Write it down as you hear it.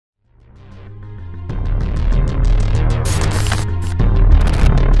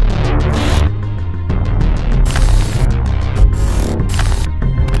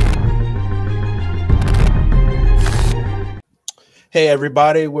Hey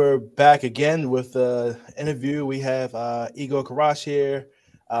everybody, we're back again with the interview. We have Igor Karash here,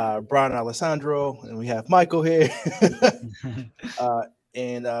 Brian Alessandro, and we have Michael here. uh,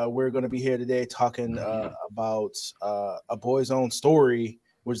 and we're going to be here today talking about A Boy's Own Story,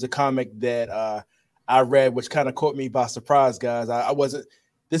 which is a comic that I read, which kind of caught me by surprise, guys. I wasn't.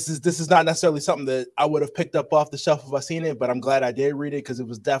 This is not necessarily something that I would have picked up off the shelf if I seen it, but I'm glad I did read it because it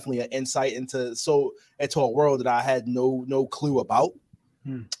was definitely an insight into a world that I had no clue about.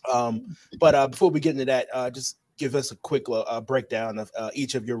 But before we get into that, just give us a quick breakdown of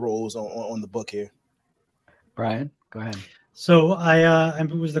each of your roles on the book here. Brian, go ahead. So I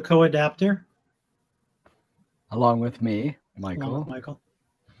was the co-adapter. Along with me, Michael.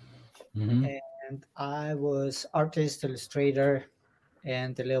 Mm-hmm. And I was artist, illustrator,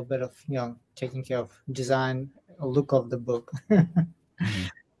 and a little bit of, taking care of design, look of the book. Yeah,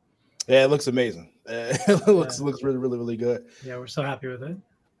 it looks amazing. It looks really good. Yeah, we're so happy with it.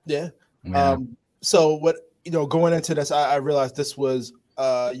 Yeah. So what, going into this, I realized this was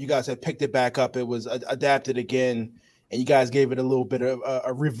you guys had picked it back up. It was adapted again, and you guys gave it a little bit of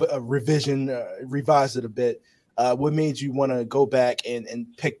a revision, revised it a bit. What made you want to go back and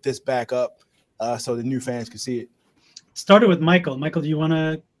pick this back up so the new fans could see it? Started with Michael. Michael, do you want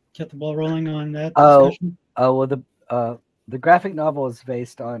to get the ball rolling on that discussion? Well, the graphic novel is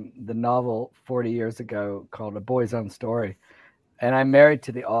based on the novel 40 years ago called A Boy's Own Story, and I'm married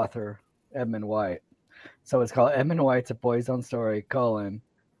to the author Edmund White, so it's called Edmund White's A Boy's Own Story: the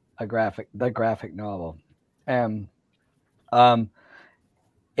graphic novel. And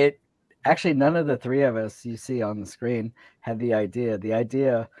it actually, none of the three of us you see on the screen had the idea. The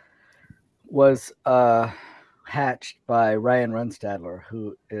idea was hatched by Ryan Runstadler,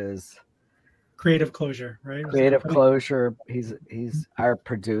 who is Creative Closure, right? Creative Closure. He's our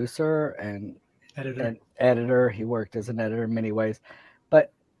producer and editor. He worked as an editor in many ways,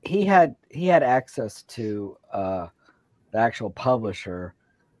 but he had access to the actual publisher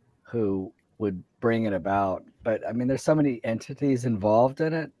who would bring it about. But I mean, there's so many entities involved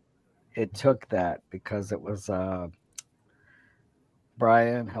in it. It took that because it was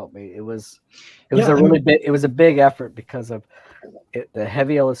Brian, help me. It was a big effort because of the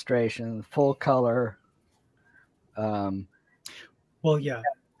heavy illustration, full color. Well, yeah,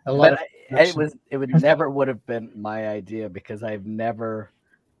 it never would have been my idea because I've never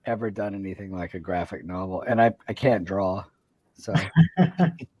ever done anything like a graphic novel, and I can't draw, so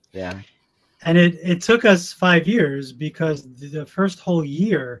yeah. And it took us 5 years because the first whole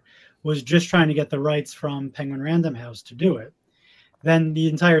year was just trying to get the rights from Penguin Random House to do it. Then the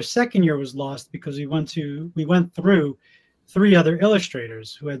entire second year was lost because we went through 3 other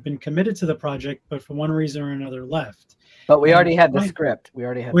illustrators who had been committed to the project, but for one reason or another left. But we already had the script. We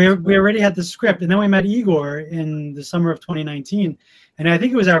already had the script, and then we met Igor in the summer of 2019, and I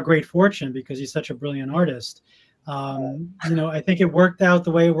think it was our great fortune because he's such a brilliant artist. I think it worked out the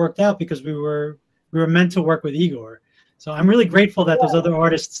way it worked out because we were meant to work with Igor. So I'm really grateful that those other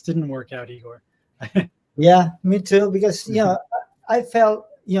artists didn't work out, Igor. Yeah, me too. Because I felt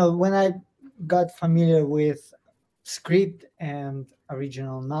when I got familiar with script and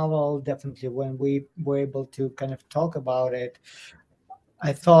original novel, definitely when we were able to kind of talk about it,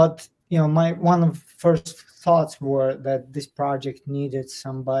 I thought my one of the first thoughts were that this project needed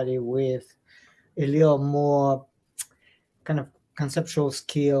somebody with a little more kind of conceptual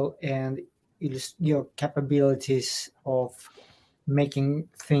skill and capabilities of making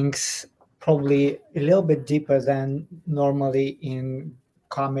things probably a little bit deeper than normally in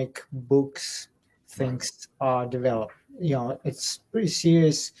comic books things are developed. It's pretty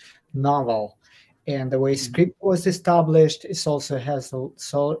serious novel, and the way script was established, it also has a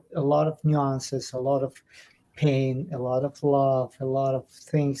lot of nuances, a lot of pain, a lot of love, a lot of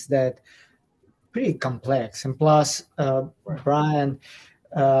things that pretty complex. And plus Brian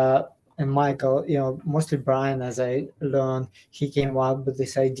and Michael, mostly Brian, as I learned, he came up with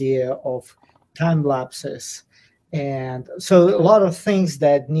this idea of time lapses, and so a lot of things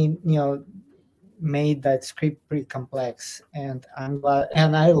that made that script pretty complex. And I'm glad,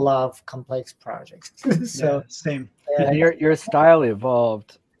 and I love complex projects. So yeah, same. And your style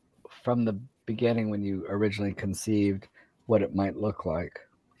evolved from the beginning when you originally conceived what it might look like,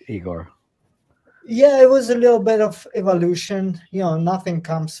 Igor. Yeah, it was a little bit of evolution. Nothing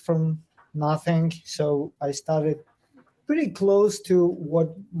comes from nothing. So I started pretty close to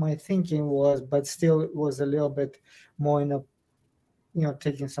what my thinking was, but still it was a little bit more in a,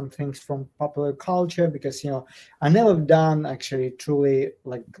 taking some things from popular culture, because, I never done actually truly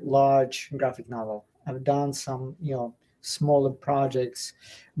like large graphic novel. I've done some, smaller projects,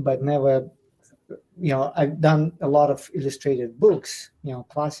 but never I've done a lot of illustrated books,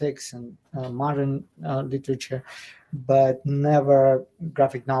 classics and modern literature, but never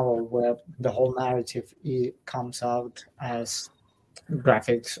graphic novel where the whole narrative comes out as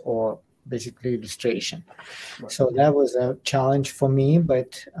graphics or basically illustration. Right. So that was a challenge for me,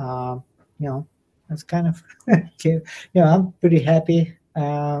 but that's kind of I'm pretty happy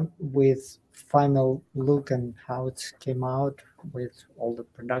with final look and how it came out with all the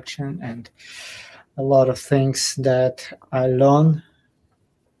production and a lot of things that I learned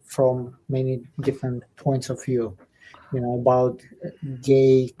from many different points of view, about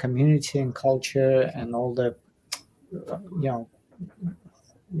gay community and culture and all the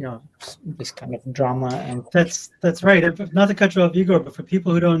this kind of drama. And that's right. Not to cut you off, Igor, but for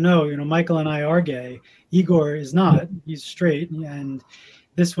people who don't know, Michael and I are gay. Igor is not. He's straight, and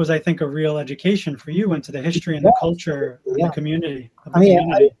this was, I think, a real education for you into the history and the culture of the community.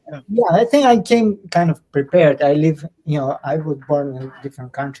 I think I came kind of prepared. I was born in a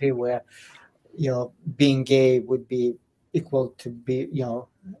different country where, being gay would be equal to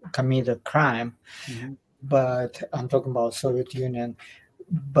commit a crime. Mm-hmm. But I'm talking about Soviet Union.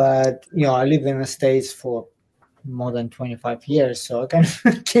 But I lived in the States for more than 25 years, so I kind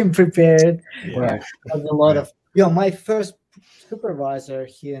of came prepared. Right. A lot of my first supervisor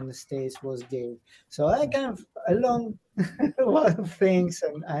here in the States was gay, so I learned a lot of things,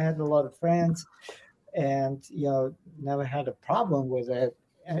 and I had a lot of friends, and never had a problem with it.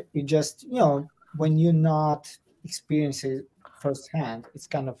 You just when you're not experiencing it firsthand, it's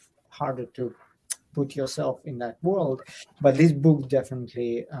kind of harder to put yourself in that world. But this book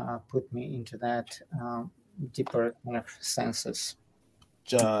definitely put me into that deeper kind of senses.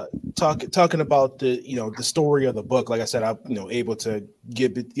 Talking about the story of the book, like I said, I'm able to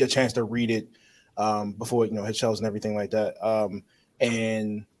get a chance to read it before it hit shelves and everything like that.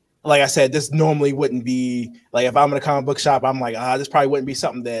 And like I said, this normally wouldn't be like, if I'm in a comic book shop, I'm like, this probably wouldn't be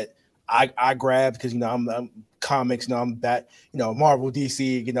something that I grab, because I'm comics, I'm that Marvel,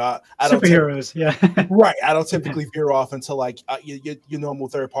 DC, I don't superheroes, right. I don't typically veer off until like your normal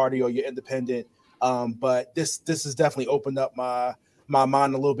third party or your independent. But this has definitely opened up my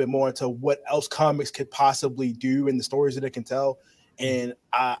mind a little bit more into what else comics could possibly do and the stories that it can tell. And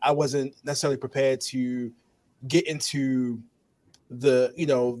I wasn't necessarily prepared to get into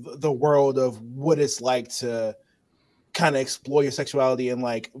the world of what it's like to kind of explore your sexuality and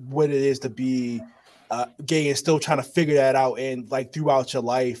like what it is to be gay and still trying to figure that out and like throughout your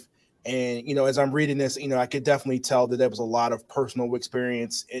life. And as I'm reading this, I could definitely tell that there was a lot of personal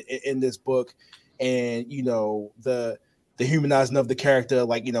experience in this book. And the humanizing of the character,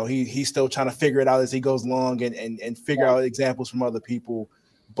 like he's still trying to figure it out as he goes along and figure out examples from other people.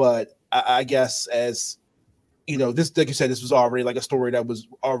 But I guess, as this, like you said, this was already like a story that was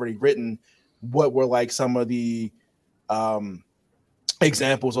already written. What were like some of the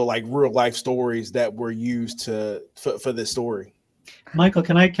examples or like real life stories that were used for this story? Michael,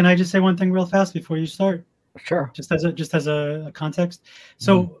 can I just say one thing real fast before you start? Sure. Just as a context.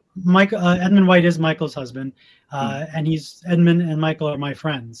 So Edmund White is Michael's husband, and Edmund and Michael are my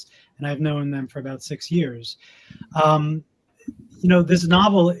friends, and I've known them for about 6 years. This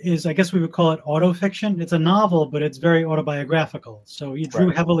novel is, I guess we would call it autofiction. It's a novel, but it's very autobiographical. So he drew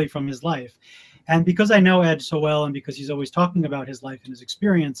heavily from his life. And because I know Ed so well, and because he's always talking about his life and his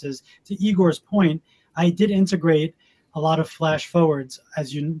experiences, to Igor's point, I did integrate a lot of flash forwards,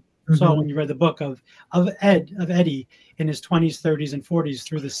 as you saw when you read the book, of Eddie in his 20s, 30s, and 40s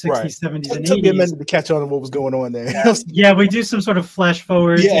through the 60s, 70s, and 80s. It took me a minute to catch on to what was going on there. Yeah, we do some sort of flash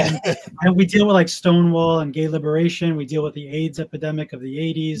forwards, and we deal with like Stonewall and gay liberation. We deal with the AIDS epidemic of the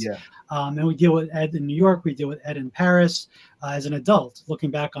 80s, and we deal with Ed in New York. We deal with Ed in Paris as an adult, looking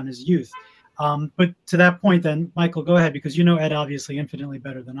back on his youth. But to that point, then, Michael, go ahead, because Ed obviously infinitely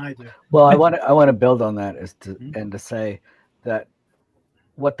better than I do. Well, I want to build on that and to say that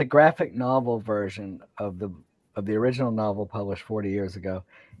what the graphic novel version of the original novel published 40 years ago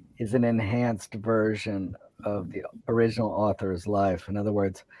is an enhanced version of the original author's life. In other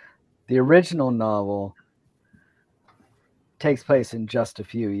words, the original novel takes place in just a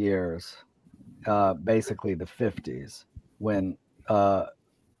few years, basically the 50s, when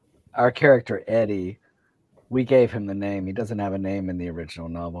our character Eddie, we gave him the name. He doesn't have a name in the original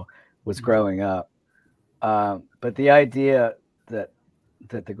novel, was growing up. But the idea that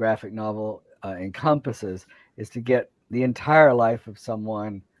the graphic novel encompasses is to get the entire life of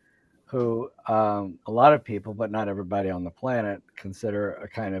someone who a lot of people, but not everybody on the planet, consider a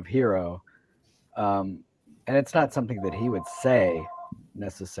kind of hero. And it's not something that he would say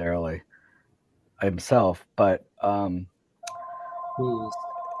necessarily himself, but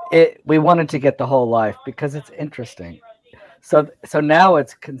we wanted to get the whole life because it's interesting. So now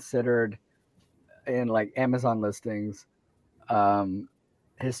it's considered in like Amazon listings,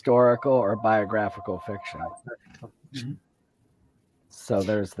 historical or biographical fiction. Mhm. So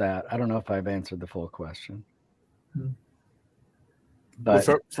there's that. I don't know if I've answered the full question. But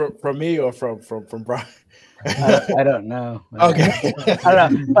But from me or from Brian? I don't know. Okay. I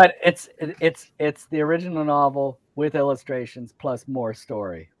don't know. But it's the original novel with illustrations plus more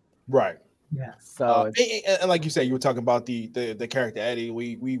story. Right. Yeah. So and like you said, you were talking about the character Eddie.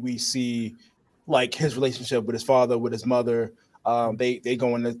 We see like his relationship with his father, with his mother. They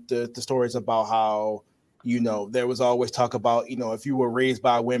go into the stories about how, you know, there was always talk about, you know, if you were raised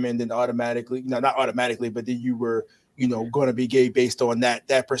by women, then automatically, you know, not automatically, but then you were, you know, going to be gay based on that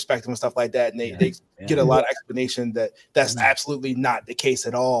perspective and stuff like that. And they get a lot of explanation that that's absolutely not the case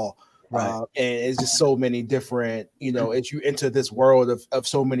at all. Right. And it's just so many different, you know, as you enter this world of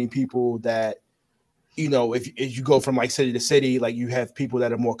so many people that, you know, if you go from like city to city, like you have people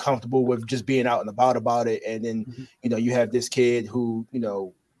that are more comfortable with just being out and about it. And then, you know, you have this kid who, you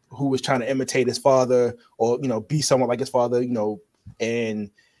know, who was trying to imitate his father or, you know, be someone like his father, you know, and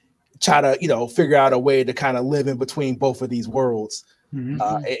try to, you know, figure out a way to kind of live in between both of these worlds. And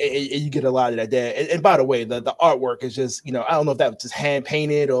you get a lot of that there. And by the way, the artwork is just, you know, I don't know if that was just hand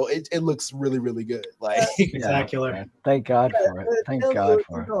painted or it looks really, really good. Like Spectacular. Yeah. Thank God for it. Thank God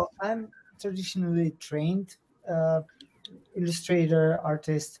for it. I'm traditionally trained illustrator,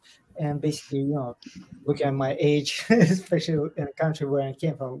 artist, and basically, you know, look at my age, especially in the country where I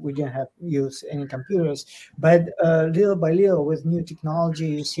came from, we didn't have use any computers. But little by little, with new technology,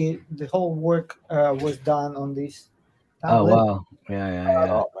 you see the whole work was done on this tablet. Oh wow!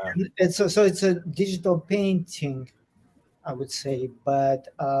 Yeah. It's so it's a digital painting, I would say, but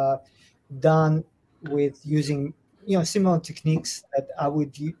done with using, you know, similar techniques that I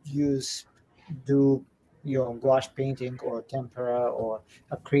would do, you know, gouache painting or tempera or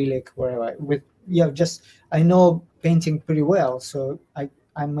acrylic, wherever. With just I know painting pretty well, so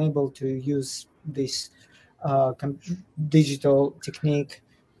I'm able to use this digital technique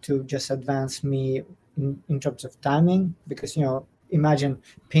to just advance me in terms of timing, because, you know, imagine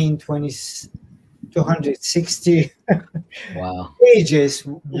paint 260 Wow. pages,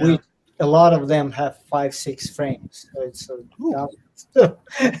 which a lot of them have 5-6 frames. So it's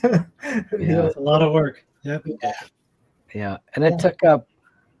It's a lot of work. Yep. Yeah, and it took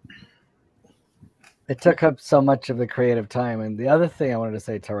up so much of the creative time. And the other thing I wanted to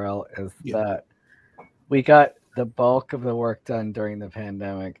say, Terrell, is that we got the bulk of the work done during the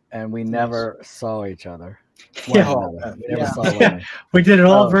pandemic, and we never saw each other. We never saw one another. We did it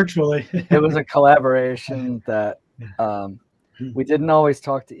all virtually. It was a collaboration that we didn't always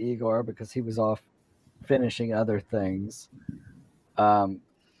talk to Igor because he was off finishing other things.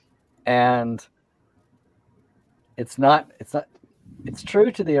 And it's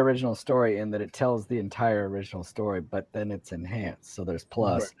true to the original story in that it tells the entire original story, but then it's enhanced. So there's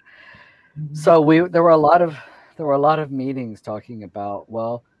plus. Right. So there were a lot of meetings talking about,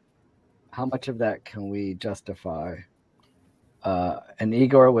 well, how much of that can we justify? And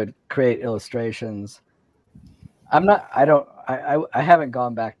Igor would create illustrations. I haven't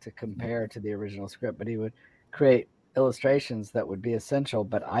gone back to compare to the original script, but he would create illustrations that would be essential,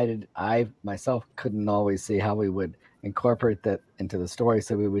 but I myself couldn't always see how we would incorporate that into the story.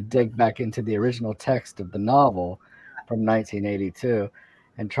 So we would dig back into the original text of the novel from 1982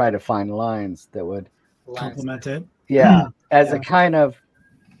 and try to find lines that would complement it. Yeah, as a kind of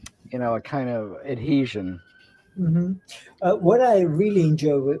adhesion. What I really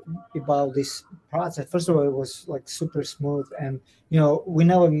enjoy about this process, first of all, it was like super smooth, and, you know, we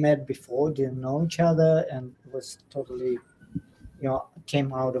never met before, didn't know each other, and it was totally, you know,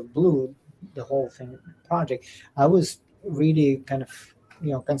 came out of blue, the whole thing project. I was really kind of,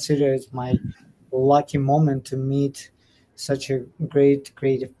 you know, consider it my lucky moment to meet such a great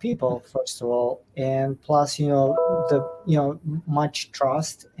creative people, first of all, and plus, you know, much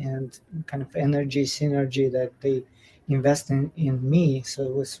trust and kind of energy synergy that they invest in me. So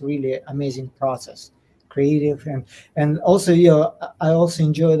it was really amazing process, creative, and also, you know, I also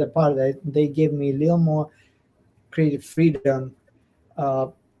enjoy the part that they gave me a little more creative freedom,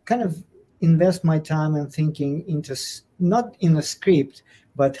 kind of invest my time and thinking into not in a script,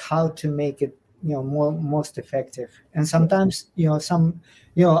 but how to make it, you know, most effective. And sometimes, you know,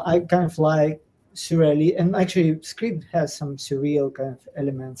 I kind of like surreal, and actually script has some surreal kind of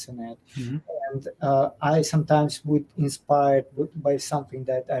elements in it. And I sometimes would inspired by something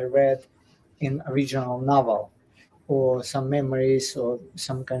that I read in original novel, or some memories or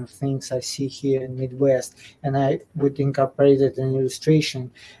some kind of things I see here in Midwest, and I would incorporate it in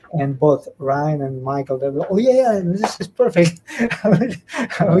illustration. And both Ryan and Michael, they were, oh yeah, this is perfect. I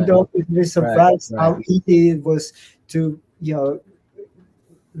would always be surprised how easy it was to,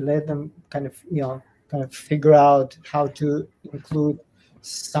 let them kind of figure out how to include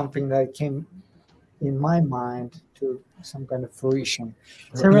something that came in my mind to some kind of fruition.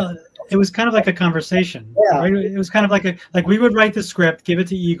 So it was kind of like a conversation. Yeah. Right? It was kind of like we would write the script, give it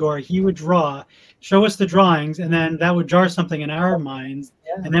to Igor, he would draw, show us the drawings, and then that would jar something in our minds,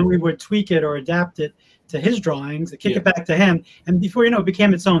 and then we would tweak it or adapt it to his drawings, kick it back to him, and before you know, it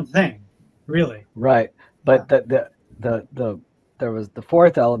became its own thing, really. Right, but there was the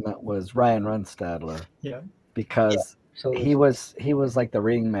fourth element was Ryan Runstadler. Yeah, because he was like the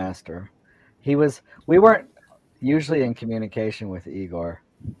ringmaster. We weren't usually in communication with Igor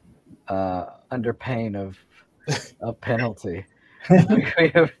under pain of penalty.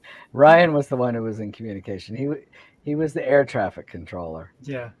 Ryan was the one who was in communication. He was the air traffic controller.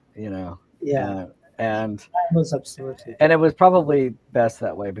 Yeah. And was absolutely. And it was probably best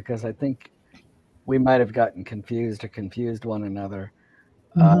that way, because I think we might have gotten confused one another.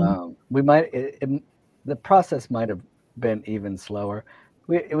 Mm-hmm. The process might have been even slower.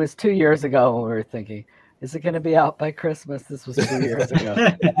 It was 2 years ago when we were thinking, is it going to be out by Christmas? This was 2 years ago.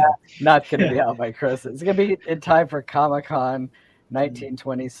 Not going to be out by Christmas. It's going to be in time for Comic-Con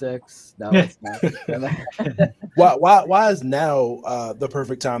 1926. No, it's not. Why is now the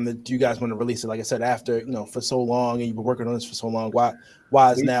perfect time that you guys want to release it? Like I said, after for so long, and you've been working on this for so long. Why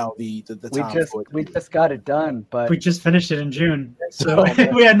is now the time for it? We just got it done, but we just finished it in June, so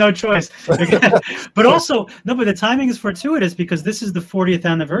we had no choice. But also, but the timing is fortuitous because this is the 40th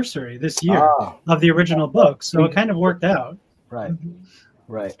anniversary this year of the original book, so it kind of worked out. Right,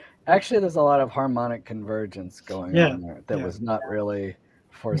 right. Actually, there's a lot of harmonic convergence going on there that was not really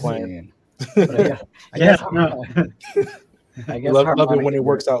foreseen. I guess I love it when it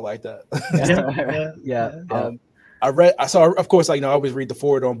works out like that. I saw, of course, I always read the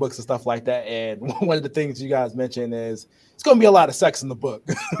forward on books and stuff like that. And one of the things you guys mentioned is it's going to be a lot of sex in the book.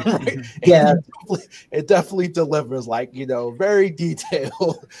 Right? Yeah. It definitely delivers, very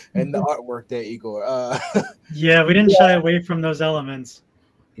detailed and the artwork there, Igor. Yeah, we didn't shy away from those elements.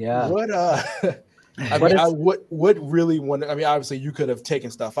 Yeah. What really wanted, obviously you could have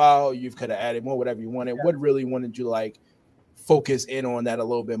taken stuff out, you could have added more, whatever you wanted. What really wanted you focus in on that a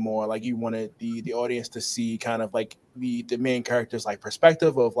little bit more? Like you wanted the audience to see kind of the main character's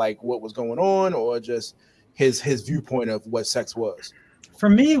perspective of what was going on, or just his viewpoint of what sex was? For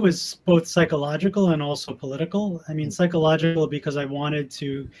me, it was both psychological and also political. Psychological because I wanted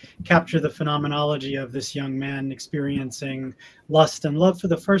to capture the phenomenology of this young man experiencing lust and love for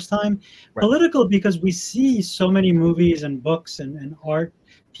the first time. Right. Political because we see so many movies and books and art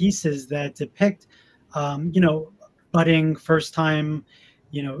pieces that depict, budding, first time,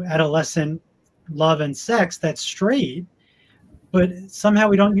 adolescent love and sex that's straight, but somehow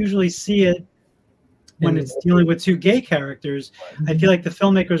we don't usually see it when it's dealing with two gay characters. I feel like the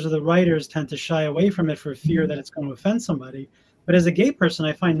filmmakers or the writers tend to shy away from it for fear that it's going to offend somebody. But as a gay person,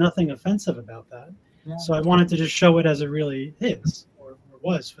 I find nothing offensive about that. Yeah. So I wanted to just show it as it really is, or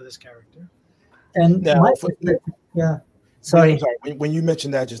was for this character. And sorry, when you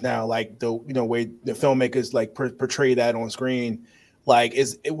mentioned that just now, the way the filmmakers portray that on screen,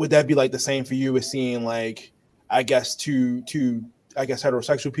 would that be the same for you as seeing two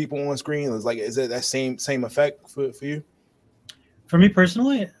heterosexual people on screen? Is it that same effect for you? For me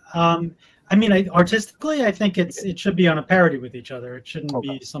personally, artistically, I think it should be on a parity with each other. It shouldn't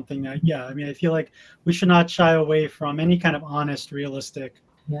be something that, I feel like we should not shy away from any kind of honest, realistic,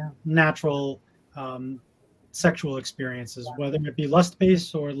 natural sexual experiences, whether it be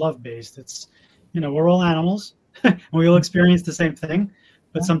lust-based or love-based. It's, we're all animals. We all experience the same thing,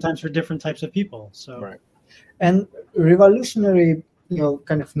 but sometimes for different types of people. So. Right. And revolutionary,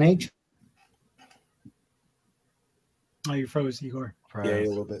 kind of nature. Oh, you froze, Igor. Yeah, a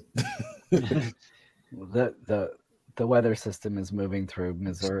little bit. The weather system is moving through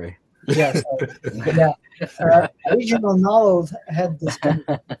Missouri. Yes. Original novels had this kind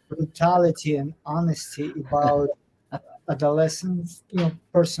of brutality and honesty about adolescents,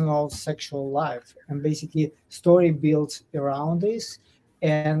 personal sexual life, and basically story built around this.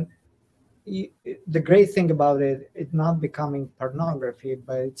 And the great thing about it's not becoming pornography,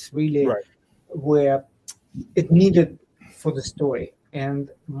 but it's really where it needed for the story. And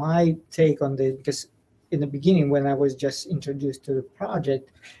my take on this, because in the beginning when I was just introduced to the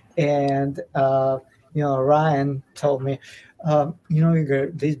project, and Ryan told me,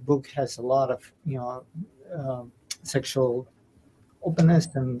 Igor, this book has a lot of sexual openness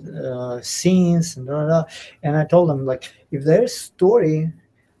and scenes and blah, blah, blah. And I told them, like, if there's story,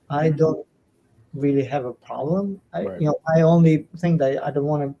 I don't really have a problem. Right. I only think that I don't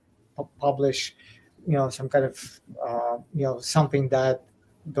want to publish, some kind of, something that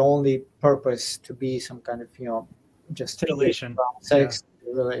the only purpose to be some kind of, just Titillation. sex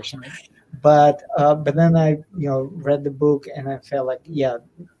relation. But then I, read the book and I felt like, yeah,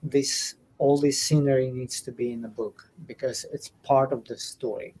 all this scenery needs to be in the book because it's part of the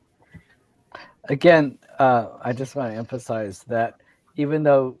story. Again, I just want to emphasize that even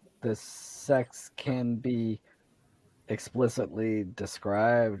though the sex can be explicitly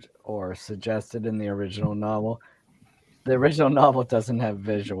described or suggested in the original novel doesn't have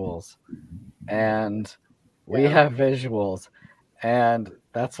visuals, and we have visuals, and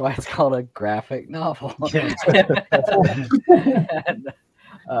that's why it's called a graphic novel. Yeah.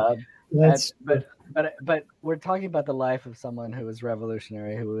 But we're talking about the life of someone who was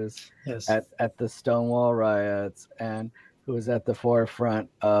revolutionary, who was Yes. at the Stonewall riots, and who was at the forefront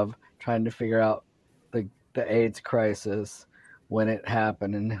of trying to figure out the AIDS crisis when it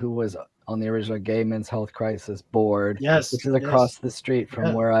happened, and who was on the original Gay Men's Health Crisis Board, Yes. which is across the street from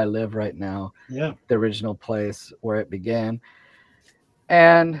Yeah. where I live right now, Yeah. the original place where it began.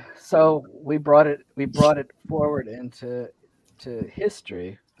 And so we brought it forward into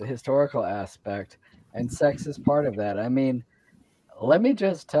history, the historical aspect, and sex is part of that. I mean, let me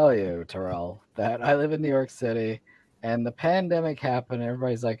just tell you, Terrell, that I live in New York City, and the pandemic happened.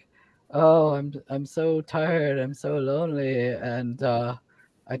 Everybody's like, "Oh, I'm so tired. I'm so lonely, and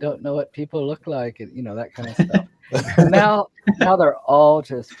I don't know what people look like," and that kind of stuff. now they're all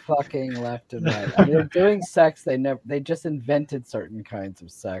just fucking left and right. I mean, they're doing sex. They just invented certain kinds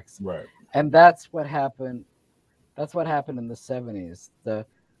of sex, Right. and that's what happened. That's what happened in the 70s. The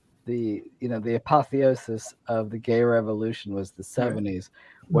apotheosis of the gay revolution was the 70s,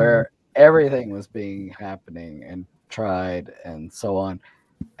 where everything was happening and tried and so on.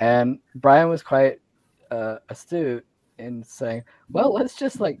 And Brian was quite astute in saying, well, let's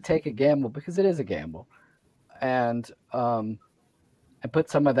just take a gamble, because it is a gamble, and put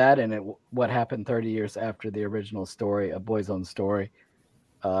some of that in it. What happened 30 years after the original story, A Boy's Own Story,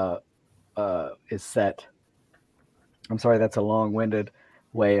 is set. I'm sorry, that's a long-winded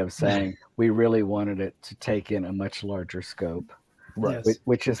way of saying we really wanted it to take in a much larger scope, Right. Yes.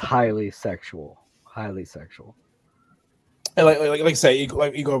 which is highly sexual. And like I say,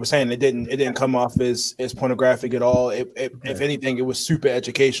 like Igor was saying, it didn't come off as pornographic at all. If anything, it was super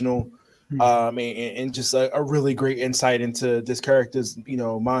educational. And just a really great insight into this character's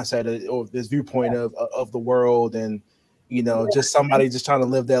mindset or this viewpoint of the world, and just somebody just trying to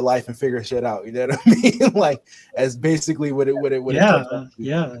live their life and figure shit out. You know what I mean? Like, as basically what it Yeah. We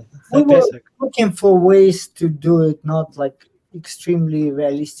That's were basic. looking for ways to do it not like extremely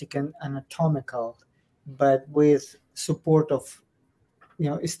realistic and anatomical, but with support of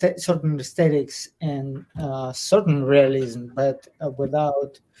certain aesthetics and certain realism, but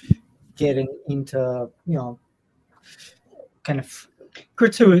without getting into kind of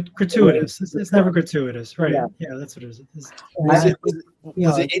gratuitous. It's never gratuitous, right? Yeah, that's what it is.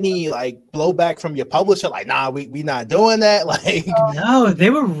 Was it any blowback from your publisher? Like, nah, we not doing that. Like, no, they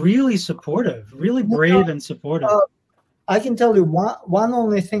were really supportive, really brave and supportive. I can tell you one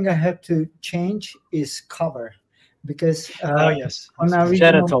only thing I have to change is cover, because yes, on our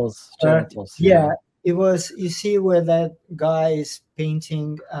original, genitals. Yeah, it was, you see where that guy is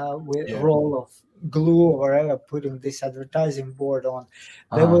painting with a roll of glue or whatever, putting this advertising board on.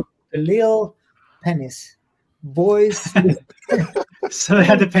 There was a little penis. Boys, so they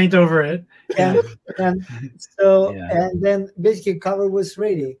had to paint over it. And then basically cover was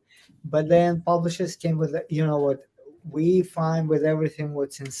ready, but then publishers came with what we find with everything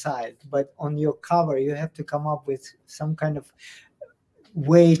what's inside, but on your cover you have to come up with some kind of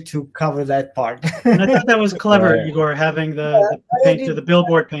way to cover that part. And I thought that was clever, Igor, having the painter, the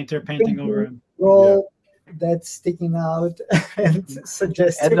billboard painter painting over him. That's sticking out and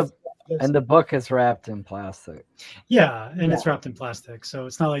suggestive. And the book is wrapped in plastic. Yeah, and it's wrapped in plastic, so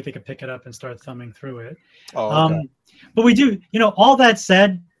it's not like they could pick it up and start thumbing through it. Oh, okay. But we do, all that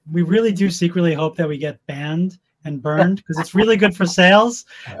said, we really do secretly hope that we get banned and burned, because it's really good for sales.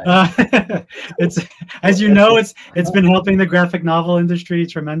 It's, as you know, it's been helping the graphic novel industry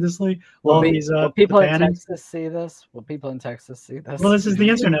tremendously. Will people in Texas see this? Well, this is the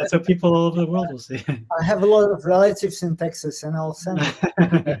internet, so people all over the world will see it. I have a lot of relatives in Texas, and I'll send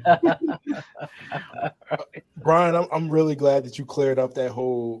it. Brian, I'm really glad that you cleared up that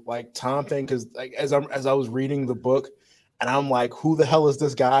whole time thing, because as I was reading the book, and I'm like, who the hell is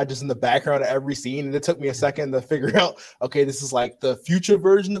this guy just in the background of every scene? And it took me a second to figure out, okay, this is like the future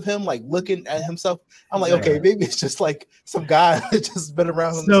version of him, like looking at himself. I'm like, okay, maybe it's just like some guy that just been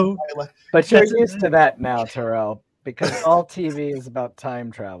around him. So, but you're used to that now, Terrell, because all TV is about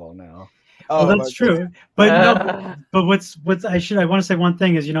time travel now. Oh, that's true. But no, but what's I want to say one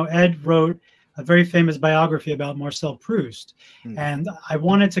thing is, you know, Ed wrote a very famous biography about Marcel Proust, and I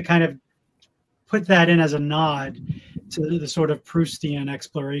wanted to kind of put that in as a nod to the sort of Proustian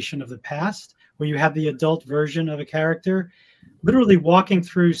exploration of the past, where you have the adult version of a character literally walking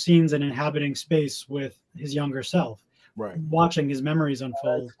through scenes and inhabiting space with his younger self, watching his memories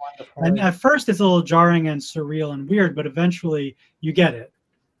unfold. And at first it's a little jarring and surreal and weird, but eventually you get it.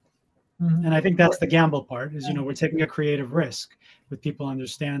 And I think that's the gamble part, is, you know, we're taking a creative risk with people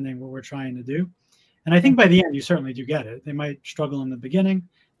understanding what we're trying to do. And I think by the end, you certainly do get it. They might struggle in the beginning,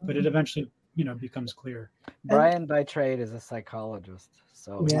 but it eventually, you know, becomes clear. Brian by trade is a psychologist.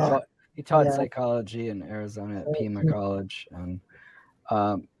 So he taught psychology in Arizona at Pima College. And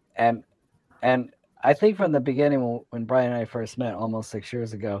I think from the beginning, when Brian and I first met almost 6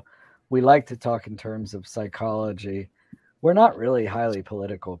 years ago, we like to talk in terms of psychology. We're not really highly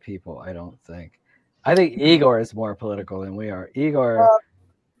political people, I don't think. I think Igor is more political than we are. Igor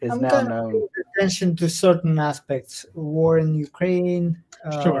is now known. Paying attention to certain aspects, war in Ukraine,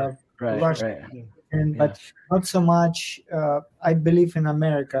 Russia, but not so much. I believe in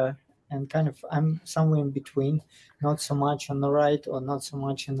America, and kind of I'm somewhere in between. Not so much on the right or not so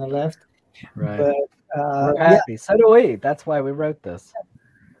much on the left. Right. But we're happy. So do we. That's why we wrote this.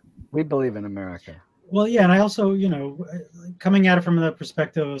 We believe in America. Well, yeah, and I also, you know, coming at it from the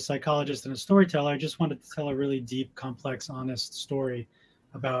perspective of a psychologist and a storyteller, I just wanted to tell a really deep, complex, honest story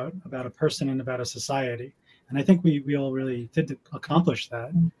about a person and about a society. And I think we all really did accomplish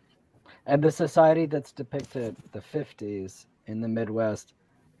that. And the society that's depicted, the 50s in the Midwest,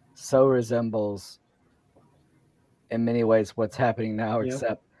 so resembles in many ways what's happening now,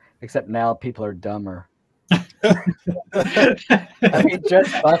 except now people are dumber. I mean,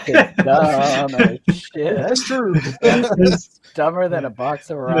 just fucking dumb as shit. That's true. It's dumber than a box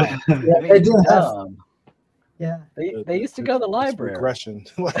of rocks. I mean, they do dumb. They used to go to the library. Regression.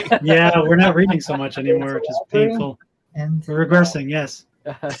 Yeah, we're not reading so much anymore, which is painful. And we're regressing, yes.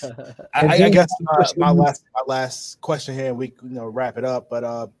 I guess my last question here, and we wrap it up.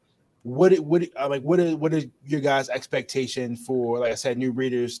 But what is your guys' expectation for, like I said, new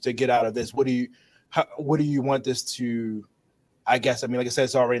readers to get out of this? What do you want this to? I guess, I mean, like I said,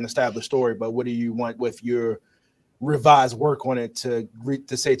 it's already an established story, but what do you want with your revised work on it to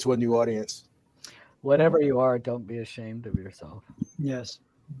say to a new audience? Whatever you are, don't be ashamed of yourself. Yes.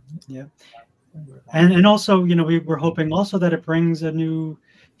 Yeah. And also, we're hoping also that it brings a new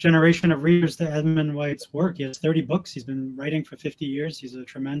generation of readers to Edmund White's work. He has 30 books. He's been writing for 50 years. He's a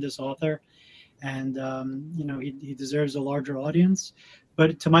tremendous author. And, he deserves a larger audience.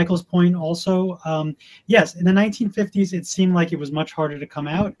 But to Michael's point also, yes, in the 1950s, it seemed like it was much harder to come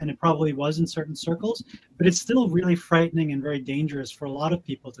out, and it probably was in certain circles, but it's still really frightening and very dangerous for a lot of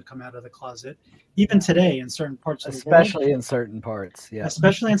people to come out of the closet, even today in certain parts of the world. Especially in certain parts, yeah.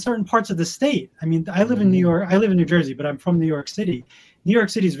 Especially in certain parts of the state. I mean, I live in New York. I live in New Jersey, but I'm from New York City. New York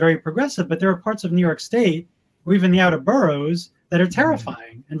City is very progressive, but there are parts of New York State, or even the outer boroughs, that are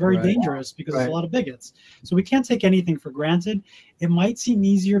terrifying and very dangerous because there's a lot of bigots. So we can't take anything for granted. It might seem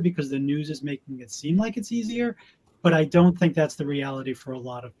easier because the news is making it seem like it's easier, but I don't think that's the reality for a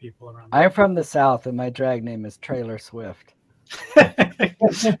lot of people around. I'm from the South, and my drag name is Trailer Swift.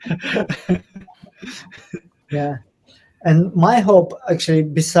 Yeah. And my hope, actually,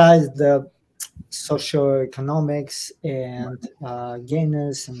 besides the socioeconomics and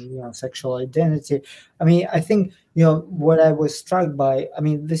gayness and sexual identity, I mean, I think what I was struck by, I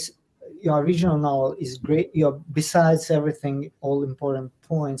mean, this original novel is great. Besides everything, all important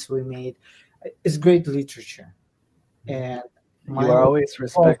points we made, it's great literature, and you are always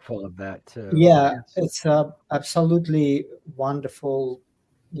respectful of that too. Yeah, it's absolutely wonderful,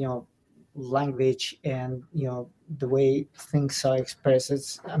 language and the way things are expressed.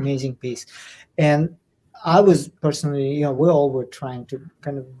 It's an amazing piece. And I was personally, we all were trying to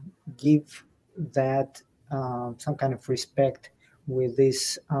kind of give that some kind of respect with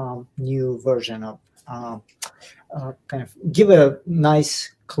this new version of kind of give a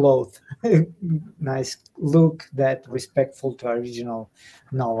nice cloth, nice look that respectful to original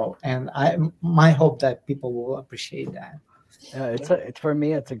novel. And my hope that people will appreciate that. For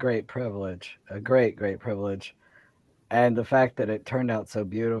me, it's a great privilege, a great privilege. And the fact that it turned out so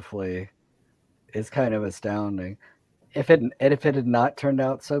beautifully is kind of astounding. If it had not turned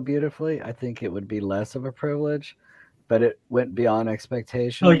out so beautifully, I think it would be less of a privilege. but it went beyond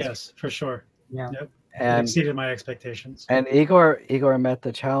expectations. Oh yes, for sure. Yeah. Yep. It And exceeded my expectations. and Igor met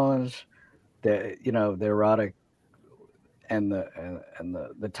the challenge, the the erotic and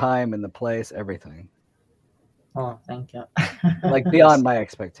the time and the place, everything. Oh, thank you. Like beyond my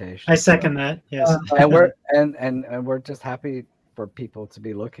expectations. I second that. Yes. And we're and we're just happy for people to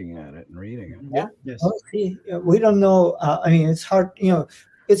be looking at it and reading it. Yeah. Yes. Oh, see, we don't know. I mean, it's hard.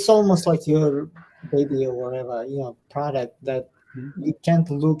 It's almost like your baby or whatever. Product that you can't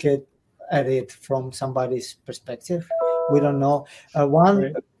look at it from somebody's perspective. We don't know.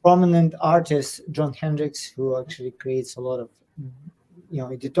 One prominent artist, John Hendricks, who actually creates a lot of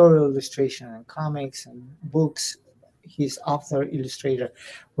editorial illustration and comics and books. He's author illustrator.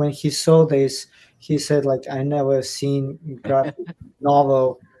 When he saw this, he said, like, I never seen graphic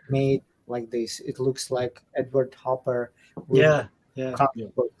novel made like this. It looks like Edward Hopper with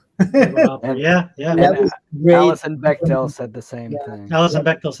comic book. Yeah. Alison Bechdel said the same thing. Alison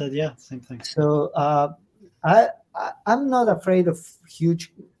Bechdel said, same thing. So I'm not afraid of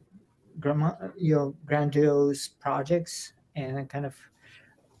huge, grandiose projects, and I kind of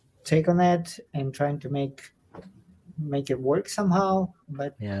take on it and trying to make it work somehow.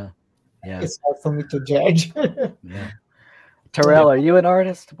 But it's hard for me to judge. Terrell, are you an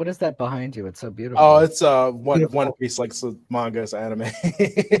artist? What is that behind you? It's so beautiful. Oh, it's one piece, like manga, it's anime.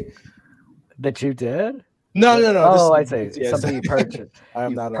 That you did? No. Oh, I see. Something you purchased. I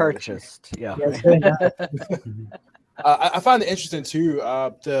am not purchased. Yeah. I find it interesting too.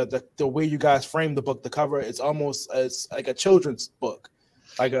 The way you guys frame the book, the cover, it's like a children's book,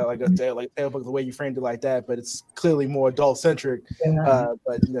 like a tale book. The way you framed it like that, but it's clearly more adult centric.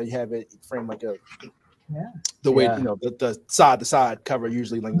 But you have it framed like the way the side to side cover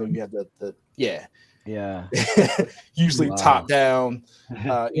usually, like you have the usually top down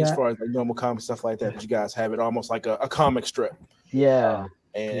as far as like normal comic stuff like that. But you guys have it almost like a comic strip. Yeah.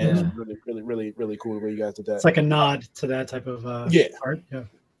 And it's really cool the way you guys did that. It's like a nod to that type of art. Yeah.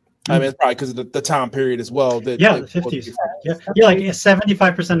 I mean, it's probably because of the time period as well. The 50s. Like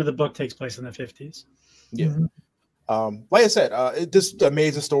 75% of the book takes place in the 50s. Yeah. Like I said, it's just an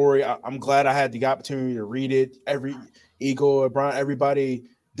amazing story. I'm glad I had the opportunity to read it. Igor, Brian, everybody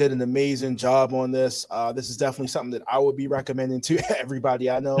did an amazing job on this. This is definitely something that I would be recommending to everybody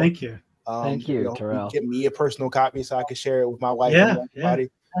I know. Thank you. Thank you, Terrell. Get me a personal copy so I can share it with my wife and everybody.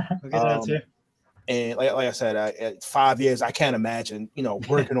 We'll get that too. And like I said, at 5 years, I can't imagine,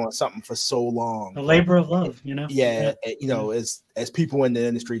 working on something for so long. A labor of love, as people in the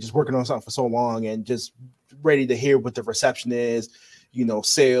industry, just working on something for so long and just ready to hear what the reception is,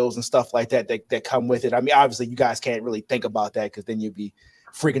 sales and stuff like that come with it. I mean, obviously, you guys can't really think about that because then you'd be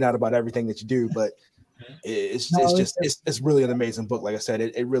freaking out about everything that you do. But it's really an amazing book. Like I said,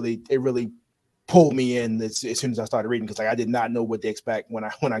 it really pulled me in as soon as I started reading, because I did not know what to expect when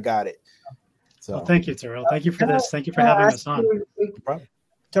I got it. So thank you, Terrell. Thank you for this. Thank you for having us on.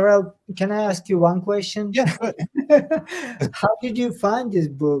 Terrell, can I ask you one question? Yeah. How did you find this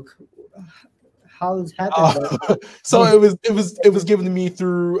book? How it happened? So it was given to me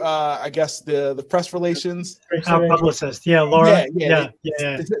through I guess the press relations. Our publicist, Laura. Man,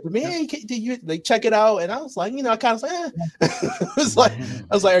 did you check it out? And I was like, I kind of like,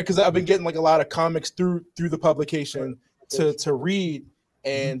 I was like, because I've been getting like a lot of comics through the publication to read,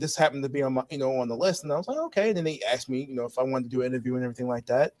 and this happened to be on my on the list, and I was like, okay. And then they asked me, if I wanted to do an interview and everything like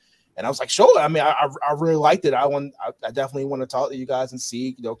that. And I was like, sure. I mean, I really liked it. I definitely want to talk to you guys and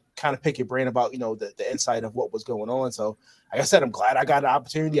see, kind of pick your brain about, the insight of what was going on. So, like I said, I'm glad I got an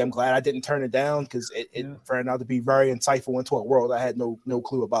opportunity. I'm glad I didn't turn it down, because it turned out to be very insightful into a world I had no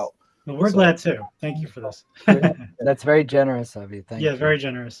clue about. Well, we're glad too. Thank you for this. That's very generous of you. Thank you. Very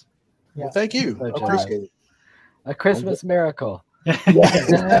generous. Well, thank you. I appreciate it. A Christmas miracle.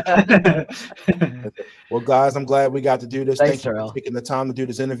 Well, guys, I'm glad we got to do this. Thanks, Thank you for taking the time to do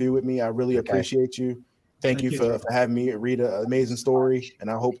this interview with me. I really appreciate you. Thank you for having me read an amazing story,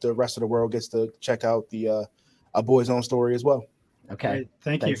 and I hope the rest of the world gets to check out the A Boy's Own Story as well. Okay.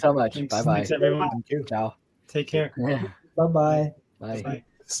 Thank you. Thanks so much. Thanks, Bye-bye. Thanks, everyone. Thank you. Ciao. Take care. Bye-bye. Bye.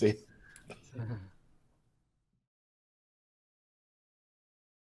 See.